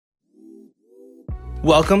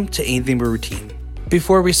Welcome to Anything But Routine.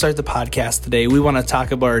 Before we start the podcast today, we want to talk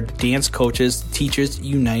about our Dance Coaches Teachers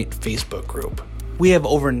Unite Facebook group. We have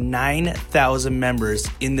over 9,000 members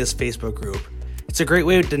in this Facebook group. It's a great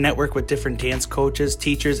way to network with different dance coaches,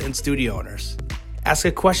 teachers, and studio owners. Ask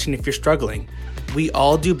a question if you're struggling. We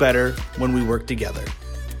all do better when we work together.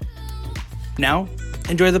 Now,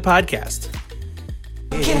 enjoy the podcast.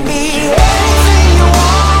 You can be anything you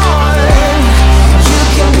want. You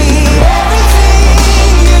can be everything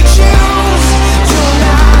you choose. Do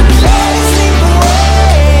not let it slip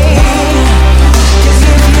away. 'Cause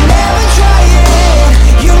if you never try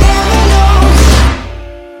it, you never know.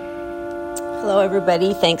 Hello,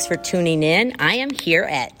 everybody. Thanks for tuning in. I am here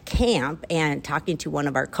at camp and talking to one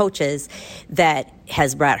of our coaches that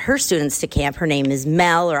has brought her students to camp. Her name is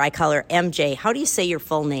Mel, or I call her MJ. How do you say your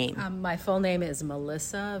full name? My full name is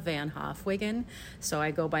Melissa Van Hofwegen, so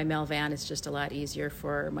I go by Mel Van. It's just a lot easier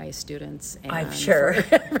for my students and I'm sure.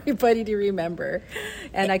 for everybody to remember.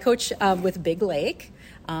 And I coach with Big Lake.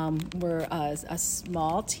 We're a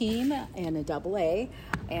small team in a AA,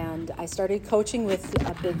 and I started coaching with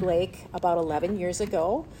Big Lake about 11 years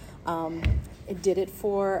ago. I did it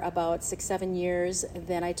for about 6-7 years.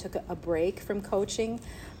 Then I took a break from coaching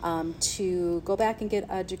to go back and get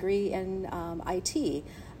a degree in IT.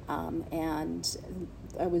 And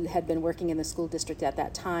I had been working in the school district at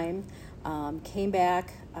that time. Came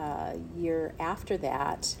back a year after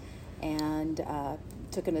that and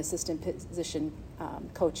took an assistant position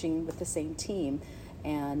coaching with the same team.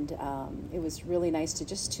 And it was really nice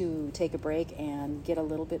to take a break and get a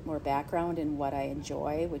little bit more background in what I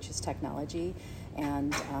enjoy, which is technology,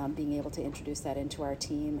 and being able to introduce that into our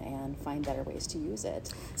team and find better ways to use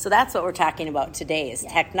it. So that's what we're talking about today is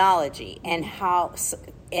technology and how,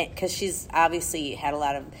 because she's obviously had a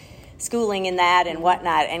lot of schooling in that and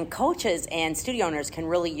whatnot, and coaches and studio owners can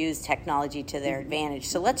really use technology to their advantage.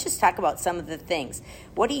 So let's just talk about some of the things.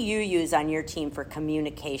 What do you use on your team for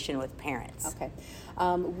communication with parents? Okay.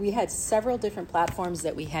 We had several different platforms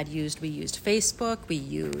that we had used. We used Facebook. We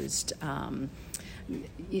used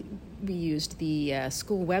the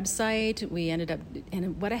school website. We ended up,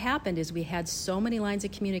 and what happened is we had so many lines of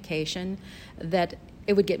communication that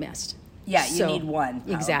it would get missed. Yeah, you need one.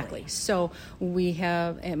 Probably. Exactly. So we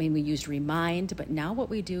used Remind, but now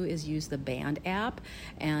what we do is use the Band app,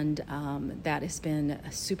 and that has been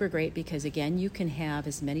super great because, again, you can have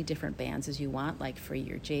as many different bands as you want, like for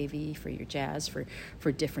your JV, for your jazz, for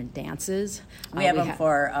different dances. We have them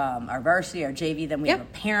for our varsity, our JV, then we have a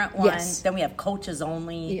parent one, then we have coaches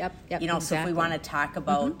only. Yep, So if we want to talk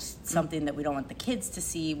about something that we don't want the kids to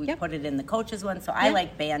see, we put it in the coaches one. So I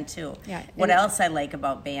like Band too. Yeah. What else I like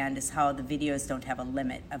about Band is how the videos don't have a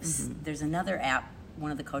limit. There's another app,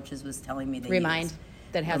 one of the coaches was telling me that Remind,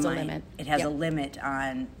 that has a limit. It has a limit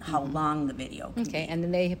on how long the video can be. And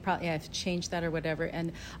then they probably have changed that or whatever.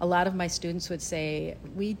 And a lot of my students would say,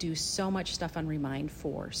 we do so much stuff on Remind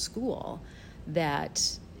for school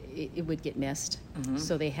that it would get missed.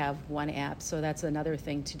 So they have one app. So that's another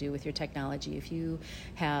thing to do with your technology. If you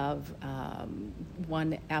have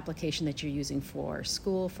one application that you're using for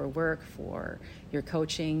school, for work, for your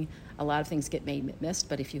coaching, a lot of things get missed.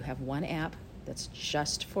 But if you have one app that's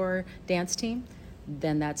just for dance team,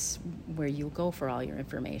 then that's where you'll go for all your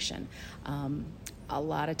information. A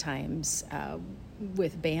lot of times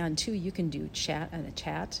with Band too, you can do chat.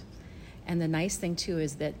 And the nice thing too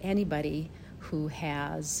is that anybody who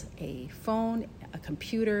has a phone, a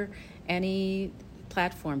computer, any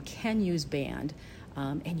platform can use Band.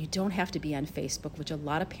 And you don't have to be on Facebook, which a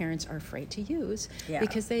lot of parents are afraid to use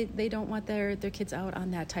because they don't want their kids out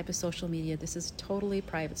on that type of social media. This is totally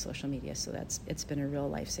private social media, so it's been a real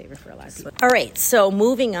lifesaver for a lot of people. All right, so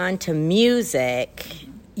moving on to music.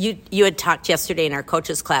 You had talked yesterday in our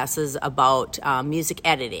coaches classes about music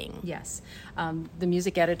editing. Yes. The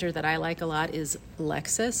music editor that I like a lot is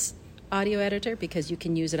Lexus Audio Editor because you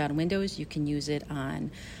can use it on Windows, you can use it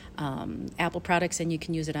on Apple products, and you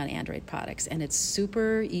can use it on Android products. And it's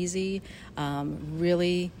super easy,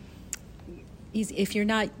 really easy. If you're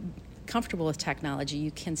not comfortable with technology,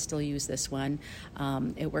 you can still use this one.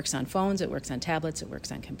 It works on phones, it works on tablets, it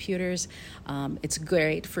works on computers. It's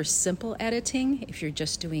great for simple editing if you're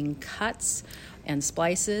just doing cuts and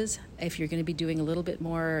splices. If you're going to be doing a little bit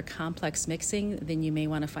more complex mixing, then you may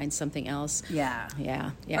want to find something else. Yeah.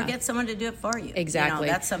 Or get someone to do it for you. Exactly.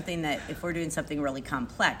 That's something that if we're doing something really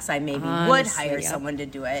complex, I maybe would hire someone to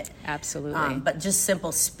do it. Absolutely. But just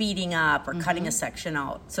simple speeding up or cutting a section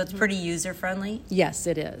out. So it's pretty user-friendly? Yes,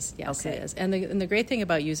 it is. Yes, Okay. it is. And the great thing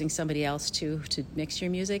about using somebody else, too, to mix your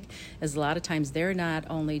music is a lot of times they're not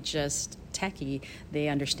only just techie, they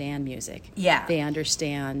understand music. Yeah. They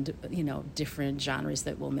understand, different genres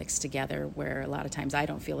that will mix together, where a lot of times I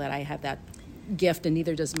don't feel that I have that gift, and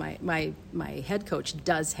neither does my head coach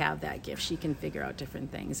does have that gift. She can figure out different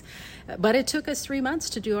things. But it took us 3 months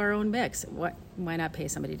to do our own mix. Why not pay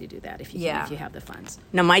somebody to do that if you have the funds?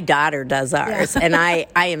 No, my daughter does ours, and I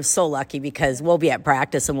am so lucky because we'll be at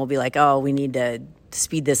practice and we'll be like, oh, we need to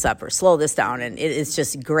speed this up or slow this down, and it's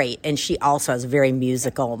just great. And she also has a very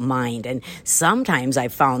musical mind, and sometimes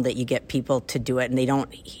I've found that you get people to do it and they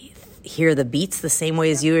don't hear the beats the same way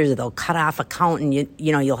as you, or they'll cut off a count, and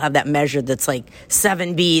you'll have that measure that's like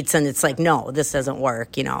 7 beats, and it's like, no, this doesn't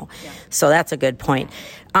work, So that's a good point.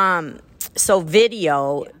 So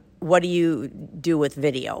video, what do you do with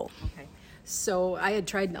video? Okay. So I had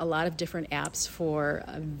tried a lot of different apps for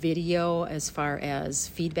video as far as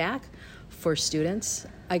feedback for students.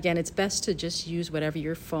 Again, it's best to just use whatever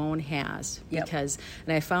your phone has, because,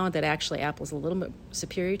 and I found that actually Apple's a little bit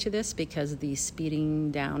superior to this, because the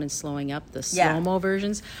speeding down and slowing up, the slow-mo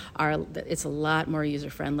versions it's a lot more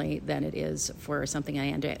user-friendly than it is for something on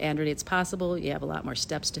Android. It's possible, you have a lot more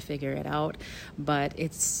steps to figure it out, but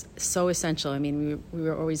it's so essential. I mean, we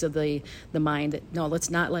were always of the mind that, no, let's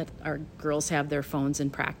not let our girls have their phones in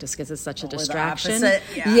practice because it's such a distraction.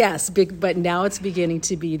 Yes, but now it's beginning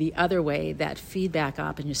to be the other way, that feedback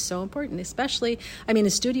option is so important, especially, in the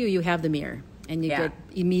studio you have the mirror, and you get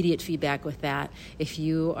immediate feedback with that. If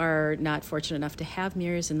you are not fortunate enough to have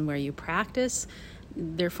mirrors in where you practice,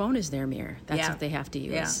 their phone is their mirror. That's what they have to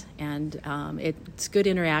use. And it's good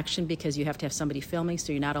interaction because you have to have somebody filming,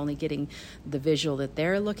 so you're not only getting the visual that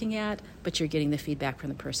they're looking at, but you're getting the feedback from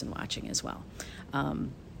the person watching as well.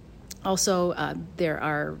 Also, there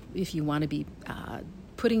are, if you want to be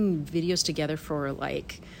putting videos together for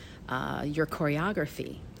your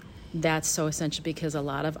choreography, that's so essential, because a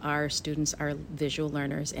lot of our students are visual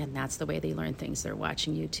learners, and that's the way they learn things. They're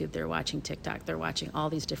watching YouTube, they're watching TikTok, they're watching all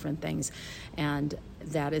these different things, and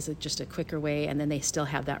that is just a quicker way, and then they still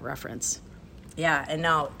have that reference. Yeah, and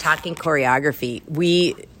now talking choreography,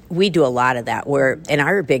 we do a lot of that, and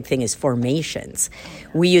our big thing is formations.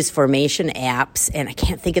 We use formation apps, and I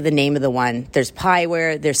can't think of the name of the one. There's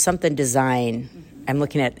Pieware, there's something design. I'm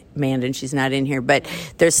looking at Amanda, and she's not in here, but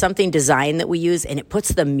there's something design that we use, and it puts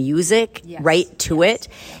the music right to it.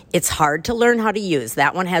 It's hard to learn how to use.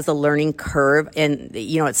 That one has a learning curve, and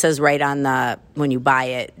it says right on when you buy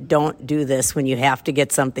it, don't do this when you have to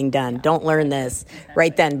get something done. Don't learn this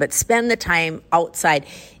right then, but spend the time outside.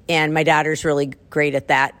 And my daughter's really great at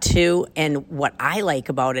that too. And what I like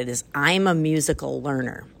about it is I'm a musical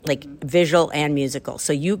learner, like visual and musical.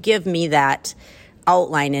 So you give me that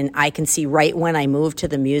outline and I can see right when I move to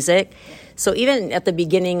the music. So even at the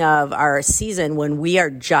beginning of our season, when we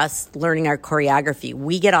are just learning our choreography,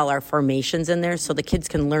 we get all our formations in there so the kids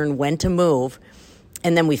can learn when to move,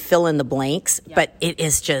 and then we fill in the blanks. But it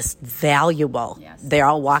is just valuable. They're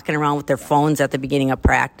all walking around with their phones at the beginning of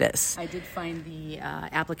practice. I did find the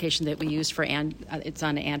application that we use for, it's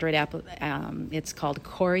on an Android app. It's called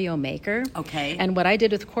Choreo Maker. Okay. And what I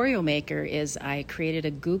did with Choreo Maker is I created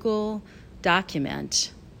a Google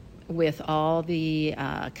document with all the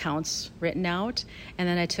counts written out, and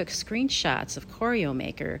then I took screenshots of Choreo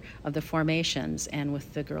Maker of the formations and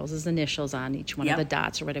with the girls' initials on each one of the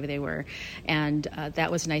dots or whatever they were. And that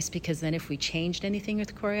was nice, because then if we changed anything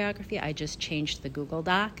with choreography, I just changed the Google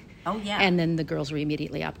Doc. And then the girls were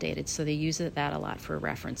immediately updated. So they use that a lot for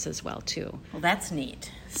reference as well, too. Well, that's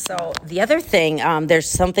neat. So the other thing, there's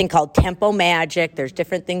something called Tempo Magic. There's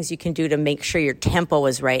different things you can do to make sure your tempo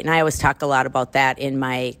is right. And I always talk a lot about that in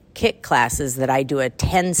my kick classes, that I do a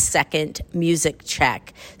 10-second music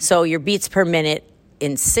check. So your beats per minute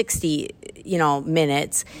in 60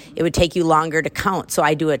 minutes, it would take you longer to count. So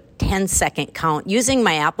I do a 10-second count. Using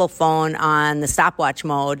my Apple phone on the stopwatch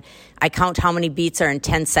mode, I count how many beats are in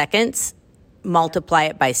 10 seconds, multiply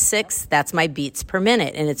it by 6, that's my beats per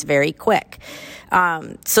minute, and it's very quick.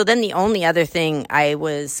 So then the only other thing I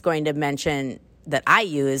was going to mention that I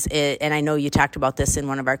use, and I know you talked about this in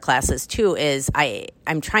one of our classes too, is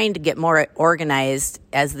I'm trying to get more organized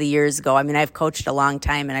as the years go. I mean, I've coached a long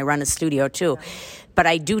time and I run a studio too, but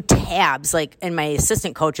I do tabs, and my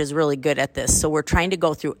assistant coach is really good at this. So we're trying to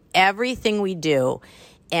go through everything we do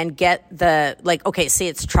and get okay, say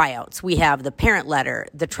it's tryouts. We have the parent letter,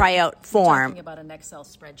 the tryout form. You're talking about an Excel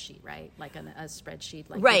spreadsheet, right? Like a spreadsheet,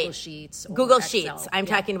 like Google Sheets. Or Google Excel. Sheets. I'm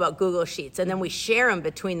talking about Google Sheets. And then we share them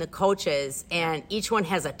between the coaches, and each one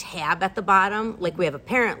has a tab at the bottom. Like we have a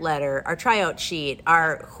parent letter, our tryout sheet,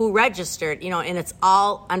 our who registered, and it's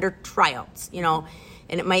all under tryouts,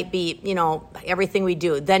 and it might be, everything we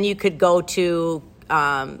do. Then you could go to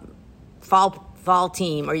fall fall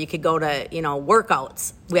team, or you could go to,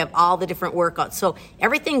 workouts. We have all the different workouts. So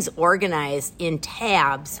everything's organized in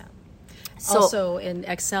tabs. So, also, in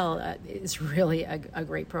Excel is really a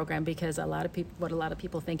great program, because what a lot of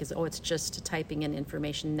people think is, it's just typing in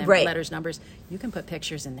information, letters, numbers. You can put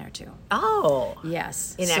pictures in there too. Oh,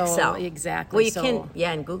 yes, in Excel, exactly. Well, you can,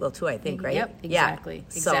 in Google too, I think, right? Yep, exactly,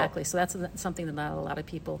 yeah. exactly. So that's something that not a lot of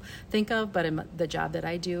people think of. But in the job that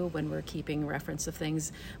I do, when we're keeping reference of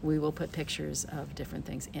things, we will put pictures of different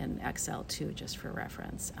things in Excel too, just for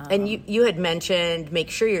reference. And you had mentioned make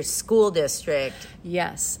sure your school district.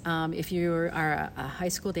 Yes, if you are a high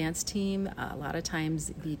school dance team, a lot of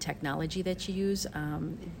times the technology that you use,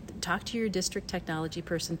 talk to your district technology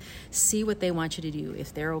person, see what they want you to do.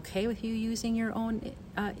 If they're okay with you using your own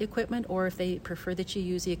equipment, or if they prefer that you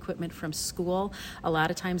use the equipment from school. A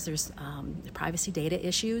lot of times there's privacy data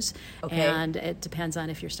issues, and it depends on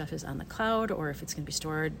if your stuff is on the cloud or if it's going to be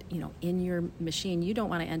stored, in your machine. You don't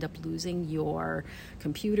want to end up losing your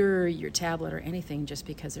computer, your tablet, or anything just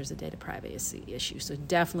because there's a data privacy issue. So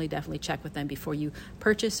definitely check with them before you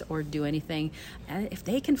purchase or do anything. And if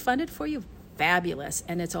they can fund it for you, fabulous.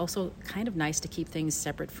 And it's also kind of nice to keep things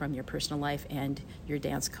separate from your personal life and your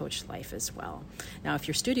dance coach life as well. Now, if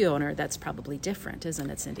you're studio owner, that's probably different, isn't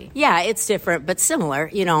it, Cindy? Yeah, it's different, but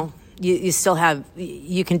similar. You still have,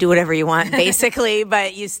 you can do whatever you want, basically,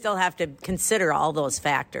 but you still have to consider all those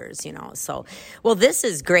factors, So, well, this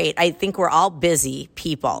is great. I think we're all busy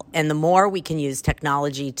people, and the more we can use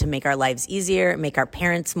technology to make our lives easier, make our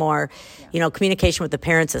parents more, communication with the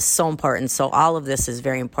parents is so important. So all of this is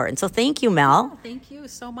very important. So thank you, Mel. Oh, thank you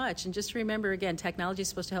so much. And just remember, again, technology is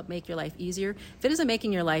supposed to help make your life easier. If it isn't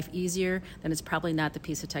making your life easier, then it's probably not the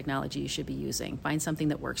piece of technology you should be using. Find something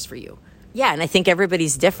that works for you. Yeah, and I think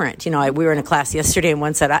everybody's different. We were in a class yesterday, and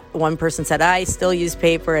one person said, I still use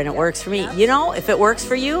paper, and it works for me. If it works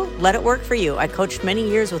for you, let it work for you. I coached many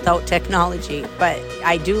years without technology, but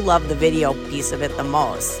I do love the video piece of it the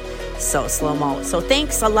most. So slow-mo. So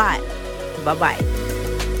thanks a lot. Bye-bye.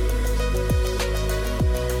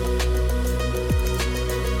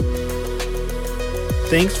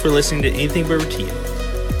 Thanks for listening to Anything But Routine.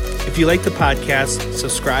 If you like the podcast,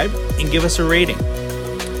 subscribe and give us a rating.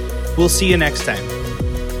 We'll see you next time.